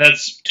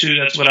 That's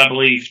what I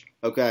believe.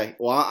 Okay.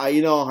 Well,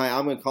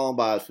 I'm going to call him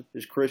by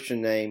his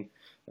Christian name,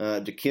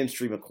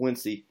 JaQuincy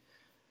McQuincy.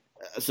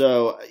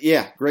 So,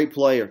 yeah, great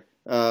player.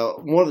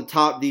 One of the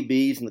top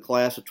DBs in the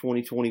class of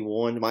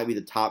 2021. Might be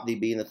the top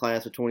DB in the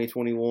class of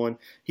 2021.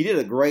 He did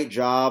a great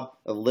job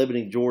of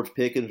limiting George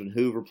Pickens when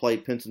Hoover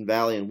played Pinson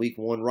Valley in Week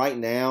 1. Right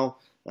now,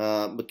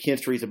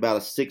 McKinstry's about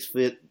a 6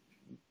 feet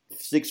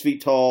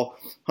tall,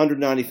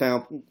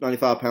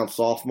 195-pound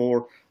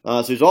sophomore.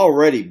 So he's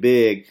already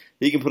big.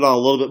 He can put on a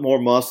little bit more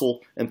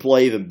muscle and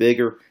play even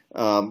bigger.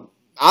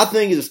 I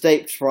think he's a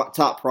state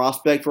top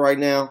prospect right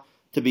now,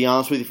 to be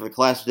honest with you, for the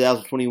class of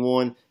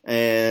 2021,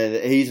 and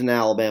he's an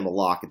Alabama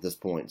lock at this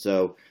point.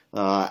 So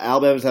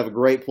Alabama's have a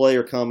great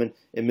player coming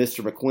in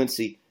Mr.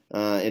 McQuincy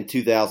in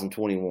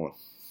 2021.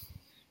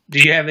 Do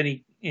you have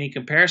any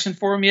comparison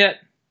for him yet?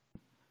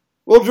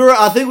 Well, Drew,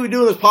 I think we've been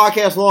doing this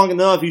podcast long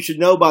enough. You should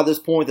know by this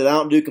point that I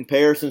don't do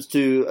comparisons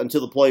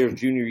until the player's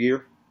junior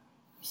year.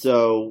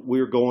 So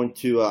I'm going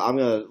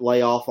to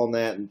lay off on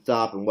that and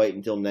stop and wait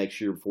until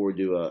next year before we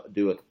do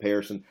a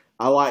comparison.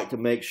 I like to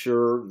make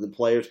sure the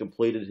player's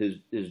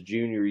completed his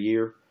junior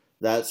year.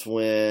 That's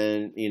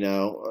when he's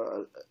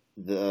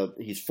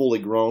fully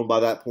grown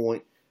by that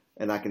point,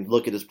 and I can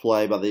look at his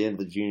play by the end of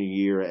the junior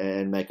year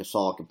and make a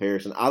solid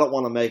comparison. I don't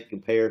want to make a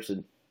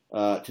comparison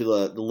to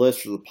the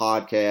listeners of the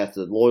podcast,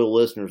 the loyal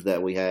listeners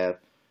that we have,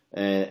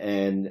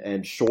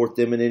 and short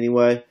them in any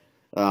way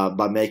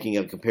by making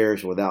a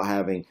comparison without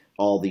having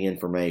all the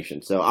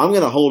information. So I'm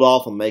going to hold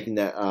off on making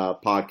that a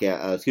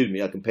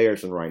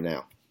comparison right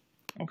now.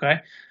 Okay.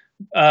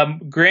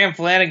 Graham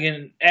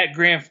Flanagan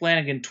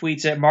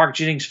tweets at Mark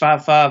Jennings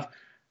 55.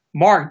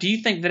 Mark, do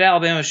you think that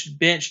Alabama should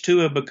bench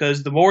Tua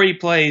because the more he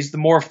plays, the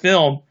more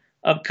film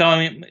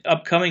upcoming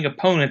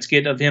opponents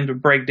get of him to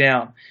break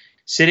down?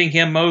 Sitting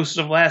him most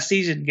of last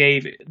season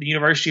gave the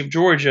University of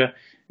Georgia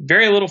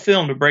very little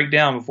film to break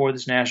down before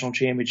this national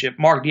championship.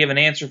 Mark, do you have an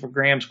answer for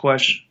Graham's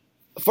question?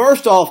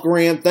 First off,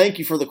 Graham, thank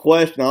you for the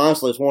question.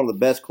 Honestly, it's one of the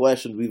best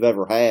questions we've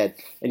ever had.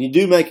 And you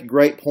do make a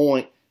great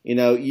point.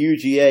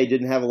 UGA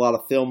didn't have a lot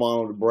of film on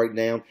them to break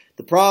down.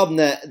 The problem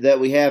that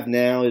we have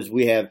now is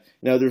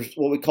there's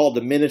what we call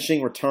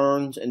diminishing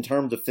returns in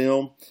terms of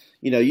film.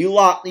 You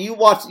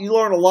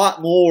learn a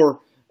lot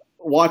more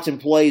watching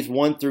plays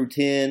 1 through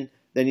 10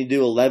 than you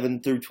do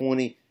 11 through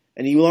 20.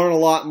 And you learn a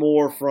lot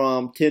more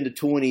from 10 to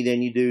 20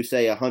 than you do,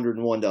 say,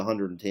 101 to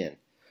 110.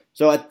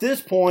 So at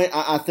this point,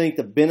 I think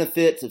the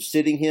benefits of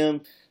sitting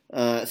him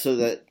so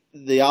that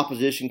the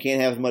opposition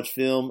can't have as much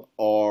film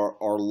are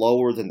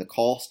lower than the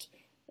cost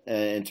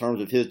in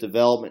terms of his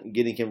development and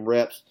getting him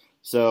reps.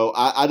 So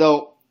I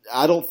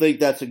don't think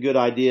that's a good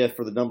idea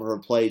for the number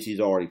of plays he's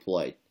already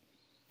played.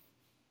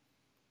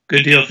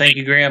 Good deal. Thank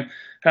you, Graham.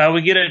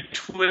 We get a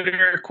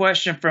Twitter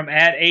question from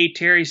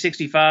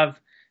 @ATerry65,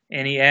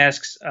 and he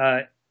asks,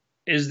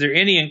 is there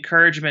any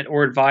encouragement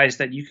or advice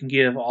that you can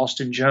give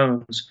Austin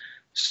Jones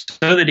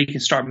so that he can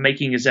start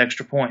making his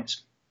extra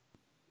points?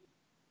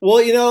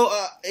 Well,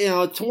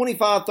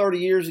 25, 30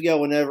 years ago,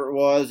 whenever it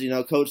was,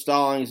 Coach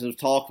Stallings was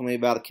talking to me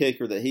about a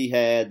kicker that he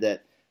had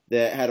that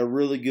had a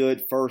really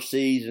good first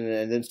season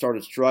and then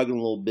started struggling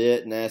a little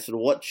bit. And I said,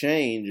 what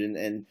changed?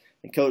 And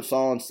Coach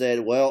Stallings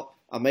said, well,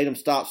 I made him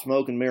stop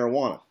smoking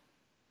marijuana.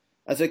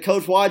 I said,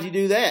 Coach, why'd you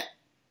do that?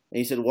 And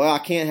he said, well, I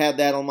can't have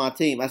that on my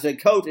team. I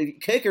said, Coach,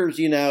 kickers,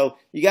 you got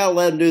to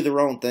let them do their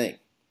own thing.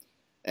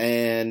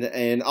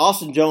 And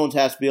Austin Jones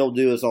has to be able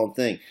to do his own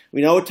thing.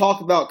 We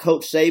talk about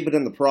Coach Saban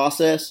in the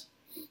process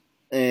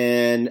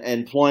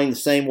and playing the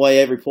same way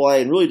every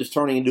play and really just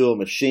turning into a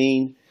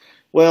machine.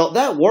 Well,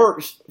 that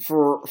works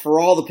for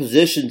all the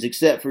positions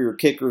except for your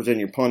kickers and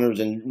your punters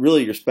and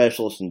really your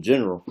specialists in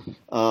general.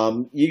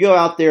 You go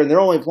out there and they're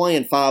only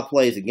playing 5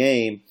 plays a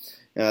game.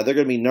 They're going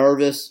to be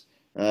nervous.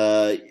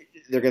 They're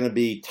going to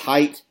be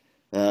tight.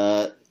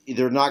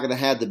 They're not going to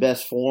have the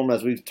best form,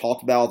 as we've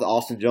talked about with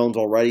Austin Jones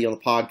already on the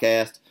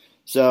podcast.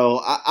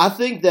 So I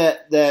think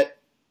that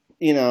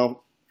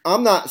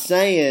I'm not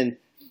saying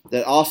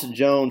that Austin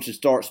Jones should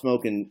start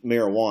smoking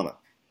marijuana.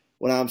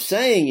 What I'm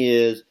saying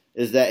is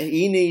that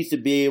he needs to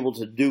be able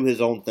to do his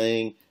own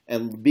thing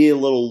and be a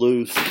little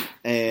loose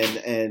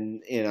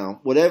and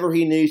whatever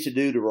he needs to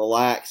do to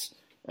relax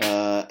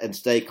and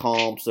stay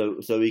calm so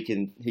he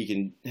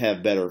can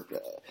have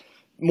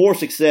more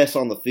success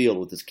on the field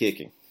with his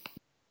kicking.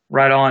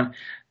 Right on.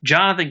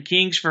 Jonathan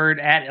Kingsford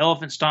at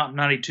Elephant Stomp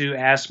 92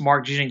 asks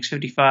Mark Jennings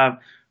 55,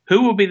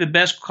 who will be the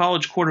best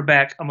college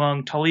quarterback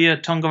among Talia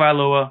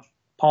Tagovailoa,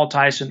 Paul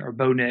Tyson, or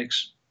Bo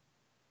Nix?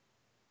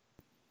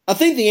 I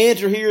think the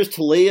answer here is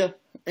Talia.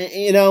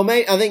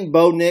 I think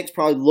Bo Nix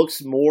probably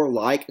looks more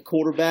like a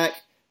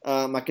quarterback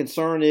My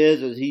concern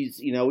is he's,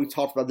 we've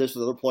talked about this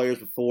with other players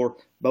before.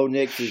 Bo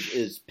Nix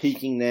is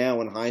peaking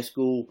now in high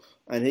school,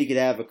 and he could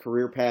have a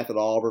career path at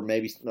Auburn,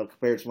 maybe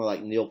compared to someone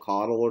like Neil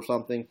Cottle or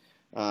something.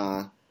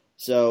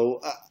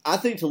 So I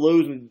think to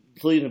lose would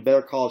leave a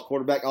better college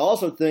quarterback. I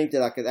also think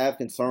that I could have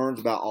concerns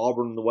about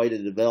Auburn and the way to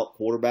develop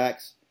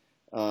quarterbacks.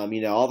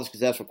 All the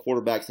successful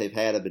quarterbacks they've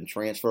had have been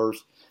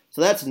transfers,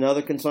 so that's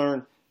another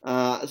concern.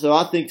 So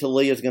I think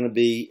Talia is going to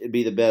be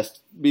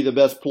the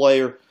best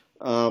player.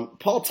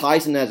 Paul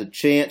Tyson has a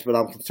chance, but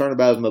I'm concerned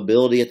about his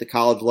mobility at the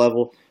college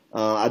level.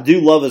 I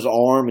do love his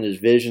arm and his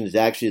vision, his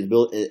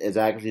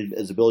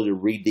ability to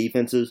read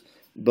defenses.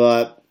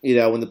 But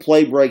when the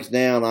play breaks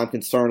down, I'm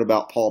concerned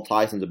about Paul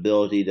Tyson's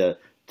ability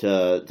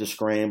to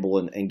scramble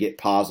and get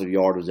positive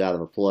yardage out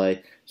of a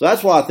play. So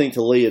that's why I think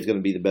Talia is going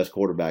to be the best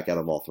quarterback out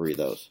of all three of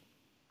those.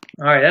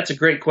 All right, that's a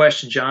great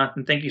question,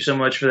 Jonathan. Thank you so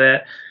much for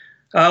that.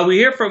 We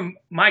hear from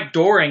Mike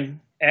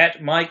Doring at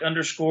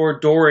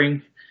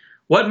Mike_Doring.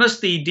 What must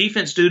the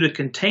defense do to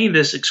contain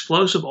this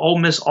explosive Ole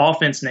Miss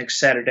offense next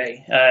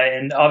Saturday?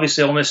 And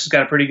obviously, Ole Miss has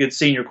got a pretty good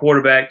senior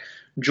quarterback,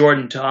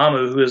 Jordan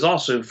Ta'amu, who is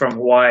also from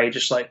Hawaii,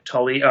 just like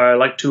Tua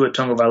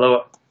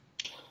Tagovailoa.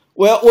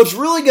 Well, what's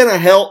really going to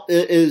help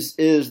is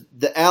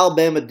the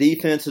Alabama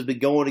defense has been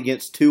going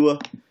against Tua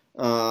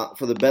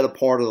for the better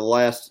part of the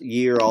last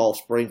year, all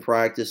spring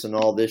practice and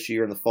all this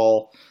year in the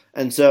fall.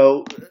 And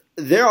so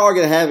they are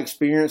going to have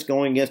experience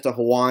going against a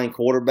Hawaiian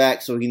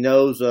quarterback, so he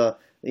knows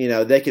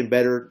they can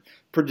better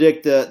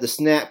predict the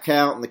snap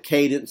count and the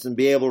cadence and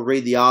be able to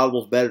read the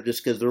audibles better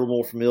just because they're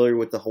more familiar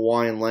with the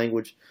Hawaiian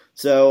language.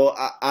 So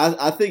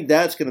I think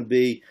that's going to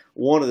be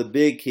one of the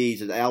big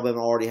keys, is Alabama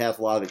already has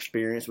a lot of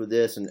experience with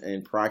this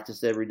and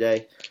practice every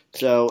day.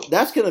 So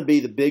that's going to be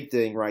the big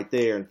thing right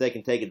there. And if they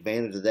can take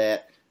advantage of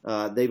that,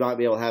 they might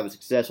be able to have a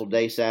successful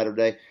day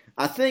Saturday.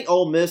 I think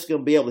Ole Miss is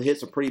going to be able to hit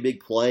some pretty big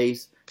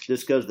plays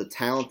just because of the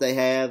talent they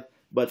have.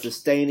 But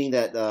sustaining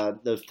that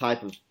those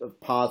type of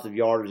positive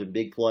yardage and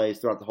big plays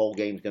throughout the whole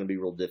game is going to be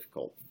real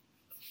difficult.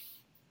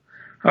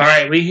 All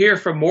right, we hear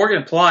from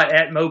Morgan Plott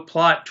at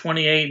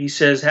MoPlot28. He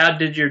says, how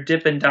did your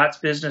Dippin' Dots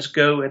business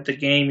go at the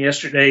game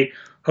yesterday?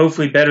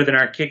 Hopefully better than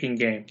our kicking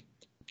game.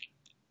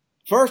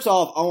 First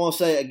off, I want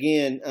to say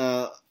again,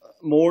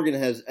 Morgan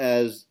has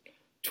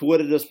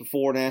tweeted us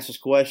before and asked us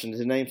questions.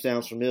 His name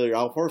sounds familiar.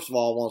 First of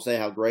all, I want to say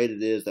how great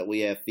it is that we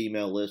have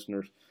female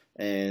listeners,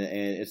 and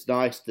it's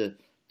nice to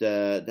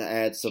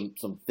add some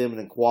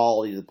feminine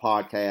quality to the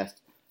podcast.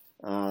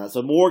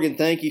 So Morgan,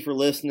 thank you for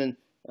listening.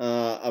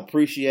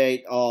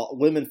 Appreciate all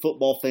women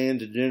football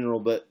fans in general,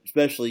 but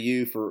especially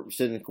you for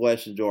sending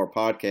questions to our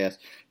podcast.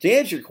 To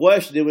answer your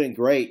question, it went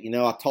great.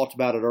 I talked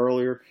about it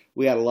earlier.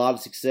 We had a lot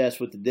of success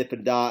with the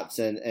Dippin' Dots,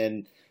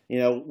 and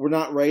we're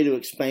not ready to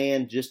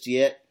expand just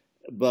yet,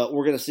 but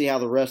we're going to see how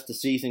the rest of the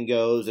season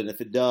goes, and if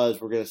it does,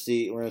 we're going to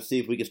see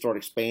if we can start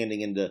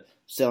expanding into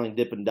selling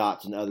Dippin'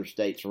 Dots in other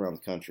states around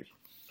the country.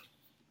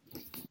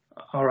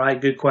 All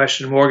right, good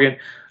question, Morgan.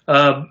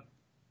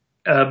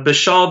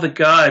 Bashal the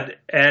God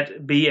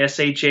at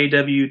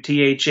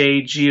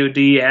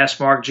BSHAWTHAGOD asked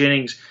Mark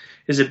Jennings,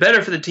 is it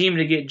better for the team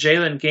to get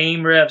Jalen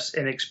game reps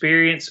and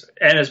experience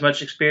and as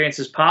much experience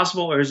as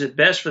possible, or is it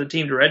best for the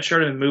team to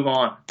redshirt him and move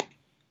on?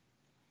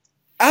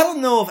 I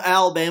don't know if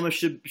Alabama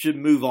should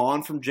move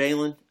on from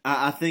Jalen.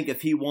 I think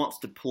if he wants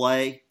to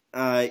play,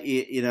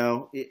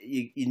 you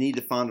need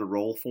to find a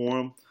role for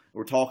him.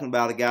 We're talking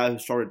about a guy who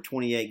started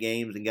 28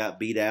 games and got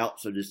beat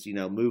out, so just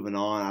moving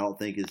on, I don't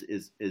think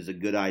is a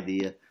good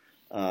idea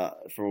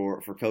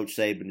for Coach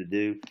Saban to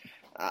do.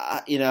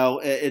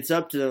 It's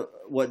up to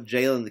what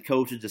Jalen, the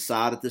coach, has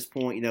decided at this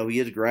point. He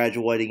is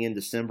graduating in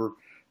December,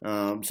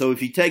 so if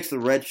he takes the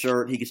red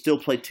shirt, he can still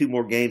play 2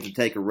 more games and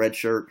take a red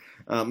shirt.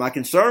 My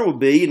concern would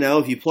be,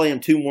 if you play him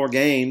 2 more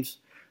games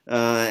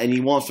and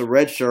he wants a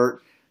red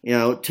shirt,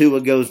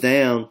 Tua goes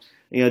down.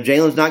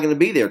 Jalen's not going to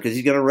be there because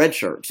he's going to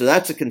redshirt. So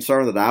that's a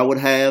concern that I would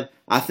have.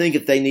 I think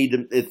if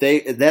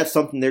that's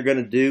something they're going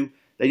to do,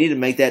 they need to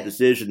make that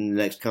decision in the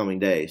next coming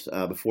days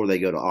before they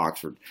go to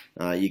Oxford.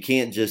 You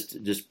can't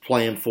just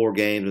plan 4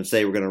 games and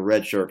say we're going to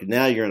redshirt, because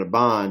now you're in a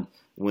bind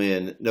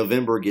when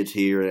November gets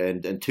here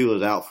and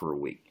Tua's out for a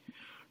week,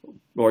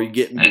 or you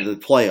get into the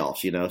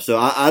playoffs. So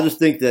I just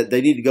think that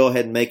they need to go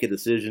ahead and make a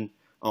decision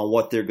on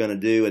what they're going to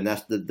do, and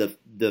that's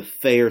the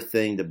fair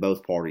thing to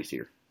both parties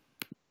here.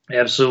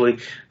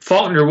 Absolutely.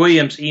 Faulkner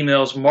Williams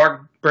emails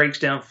Mark breaks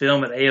down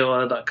film at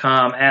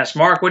AOL.com. Asks,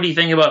 Mark, what do you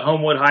think about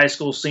Homewood High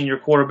School senior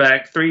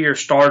quarterback, 3-year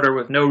starter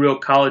with no real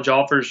college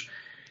offers?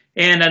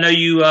 And I know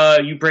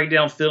you break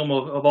down film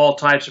of all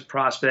types of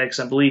prospects.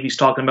 I believe he's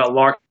talking about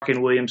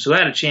Larkin Williams, who I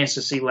had a chance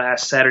to see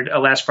last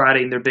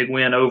Friday in their big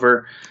win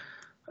over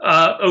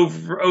who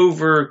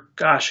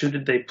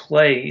did they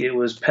play? It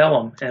was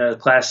Pelham in a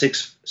Class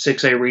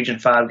 6A Region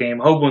 5 game.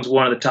 Homewood's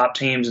one of the top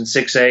teams in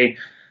 6A. I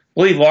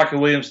believe Larkin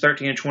Williams,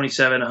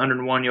 13-27,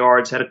 101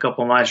 yards, had a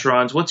couple of nice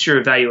runs. What's your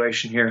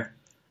evaluation here?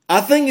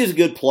 I think he's a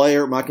good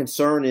player. My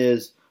concern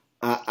is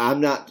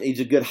he's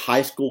a good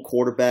high school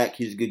quarterback.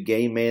 He's a good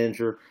game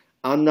manager.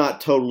 I'm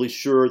not totally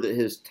sure that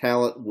his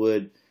talent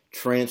would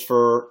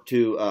transfer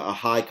to a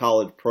high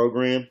college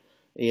program.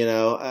 You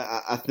know,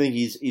 I think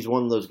he's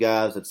one of those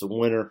guys that's a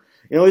winner.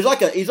 You know, he's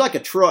like a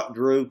truck,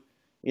 Drew.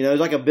 You know,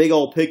 he's like a big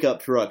old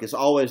pickup truck. It's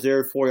always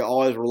there for you,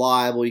 always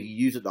reliable. You can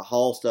use it to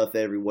haul stuff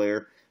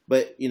everywhere.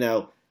 But, you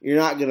know,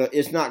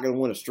 it's not gonna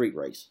win a street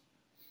race.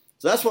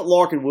 So that's what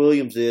Larkin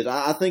Williams is.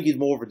 I think he's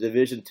more of a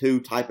Division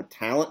II type of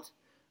talent,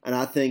 and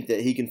I think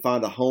that he can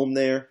find a home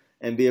there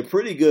and be a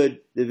pretty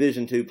good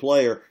Division II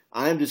player.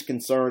 I'm just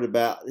concerned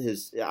about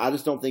I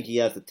just don't think he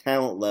has the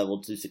talent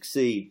level to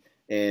succeed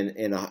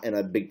in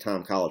a big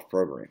time college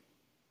program.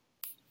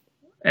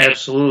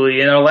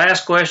 Absolutely. And our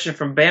last question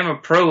from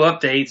Bama Pro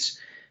Updates.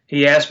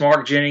 He asked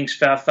Mark Jennings,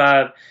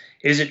 5'5",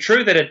 is it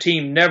true that a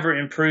team never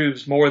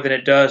improves more than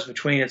it does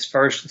between its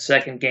first and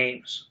second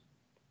games?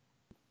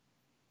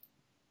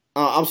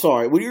 I'm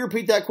sorry. Would you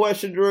repeat that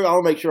question, Drew? I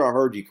want to make sure I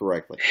heard you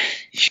correctly.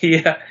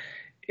 Yeah.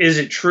 Is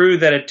it true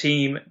that a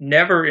team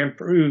never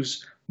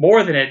improves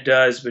more than it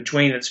does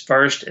between its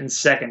first and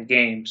second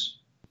games?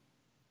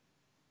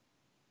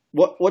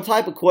 What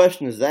type of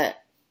question is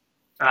that?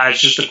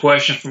 It's just a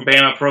question from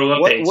Bama Pro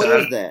Updates. What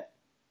is that?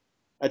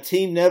 A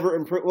team never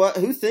improves?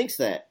 Who thinks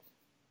that?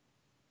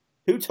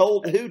 Who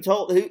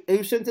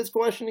sent this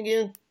question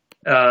again?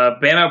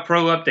 Bama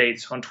Pro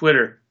Updates on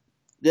Twitter.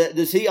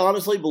 Does he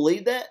honestly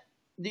believe that?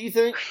 Do you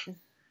think?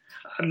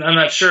 I'm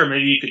not sure.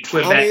 Maybe you could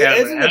twit back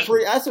out.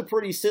 That's a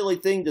pretty silly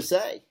thing to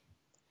say.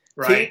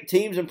 Right.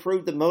 Teams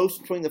improve the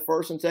most between the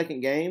first and second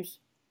games.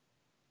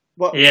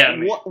 What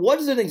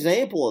is an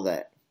example of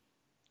that?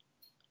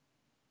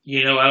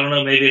 You know, I don't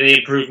know. Maybe they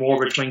improve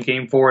more between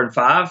game 4 and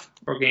 5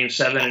 or game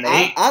 7 and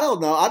 8. I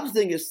don't know. I just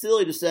think it's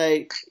silly to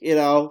say, you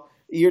know,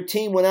 your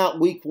team went out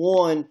week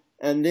 1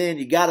 and then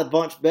you got a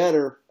bunch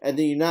better and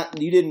then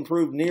you didn't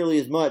improve nearly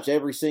as much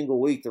every single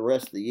week the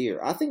rest of the year.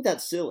 I think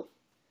that's silly.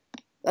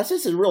 That's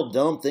just a real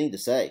dumb thing to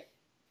say.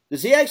 Do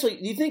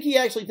you think he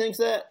actually thinks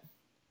that?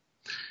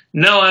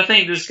 No, I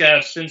think this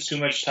guy spends too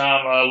much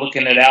time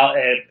looking at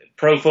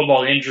pro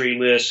football injury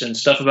lists and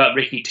stuff about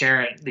Ricky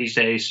Tarrant these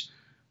days,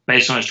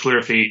 based on his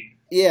Twitter feed.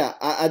 Yeah,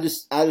 I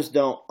just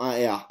don't.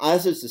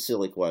 That's just a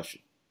silly question.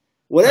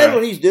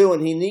 Whatever he's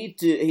doing, he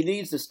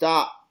needs to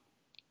stop.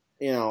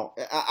 You know,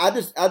 I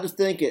just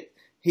think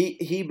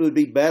he would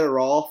be better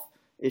off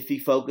if he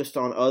focused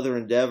on other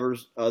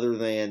endeavors other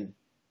than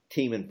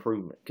team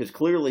improvement, because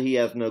clearly he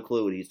has no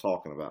clue what he's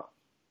talking about.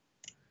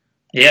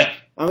 Yeah.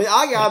 I mean,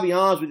 I gotta be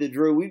honest with you,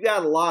 Drew. We've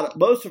got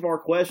most of our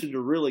questions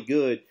are really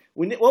good.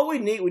 We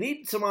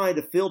need somebody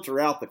to filter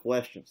out the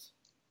questions.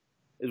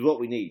 Is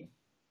what we need.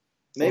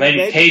 Maybe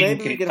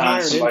we can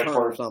hire an intern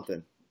or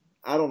something.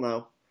 I don't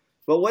know,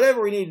 but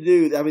whatever we need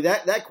to do. I mean,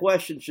 that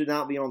question should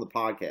not be on the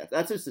podcast.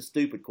 That's just a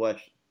stupid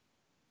question.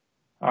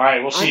 All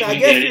right, we'll see. I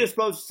guess you're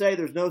supposed to say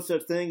there's no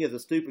such thing as a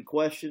stupid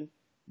question,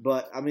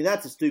 but I mean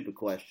that's a stupid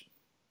question.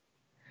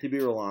 To be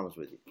real honest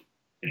with you.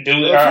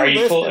 Are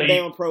you listening to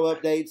Bama Pro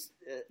Updates?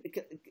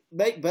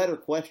 Make better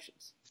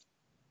questions.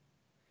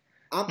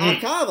 I'm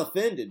kind of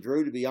offended,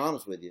 Drew, to be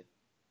honest with you.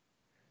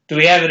 Do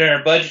we have it in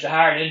our budget to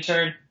hire an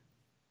intern?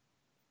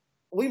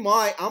 We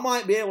might. I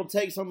might be able to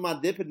take some of my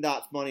Dippin'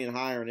 Dots money and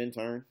hire an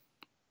intern.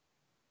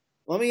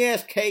 Let me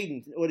ask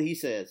Caden what he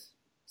says.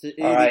 He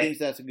thinks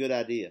that's a good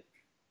idea.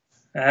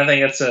 I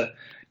think that's a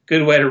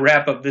good way to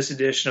wrap up this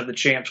edition of the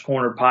Champs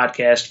Corner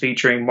podcast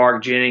featuring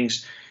Mark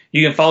Jennings.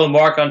 You can follow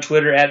Mark on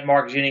Twitter at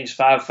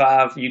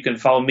MarkJennings55. You can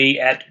follow me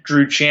at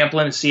Drew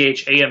Champlin,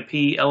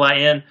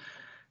 CHAMPLIN.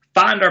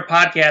 Find our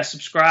podcast,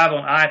 subscribe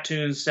on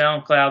iTunes,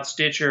 SoundCloud,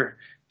 Stitcher.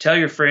 Tell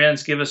your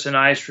friends, give us a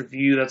nice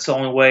review. That's the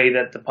only way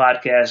that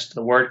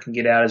the word can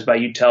get out is by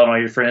you telling all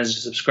your friends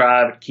to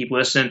subscribe and keep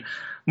listening.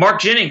 Mark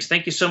Jennings,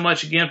 thank you so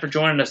much again for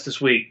joining us this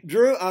week.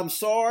 Drew, I'm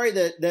sorry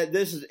that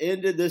this has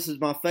ended. This is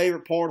my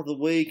favorite part of the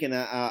week, and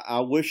I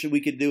wish that we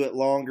could do it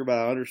longer, but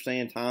I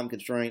understand time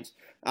constraints.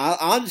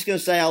 I'm just going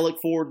to say I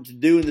look forward to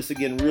doing this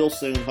again real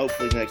soon,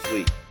 hopefully next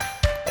week.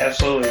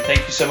 Absolutely. Thank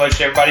you so much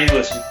to everybody who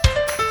listened.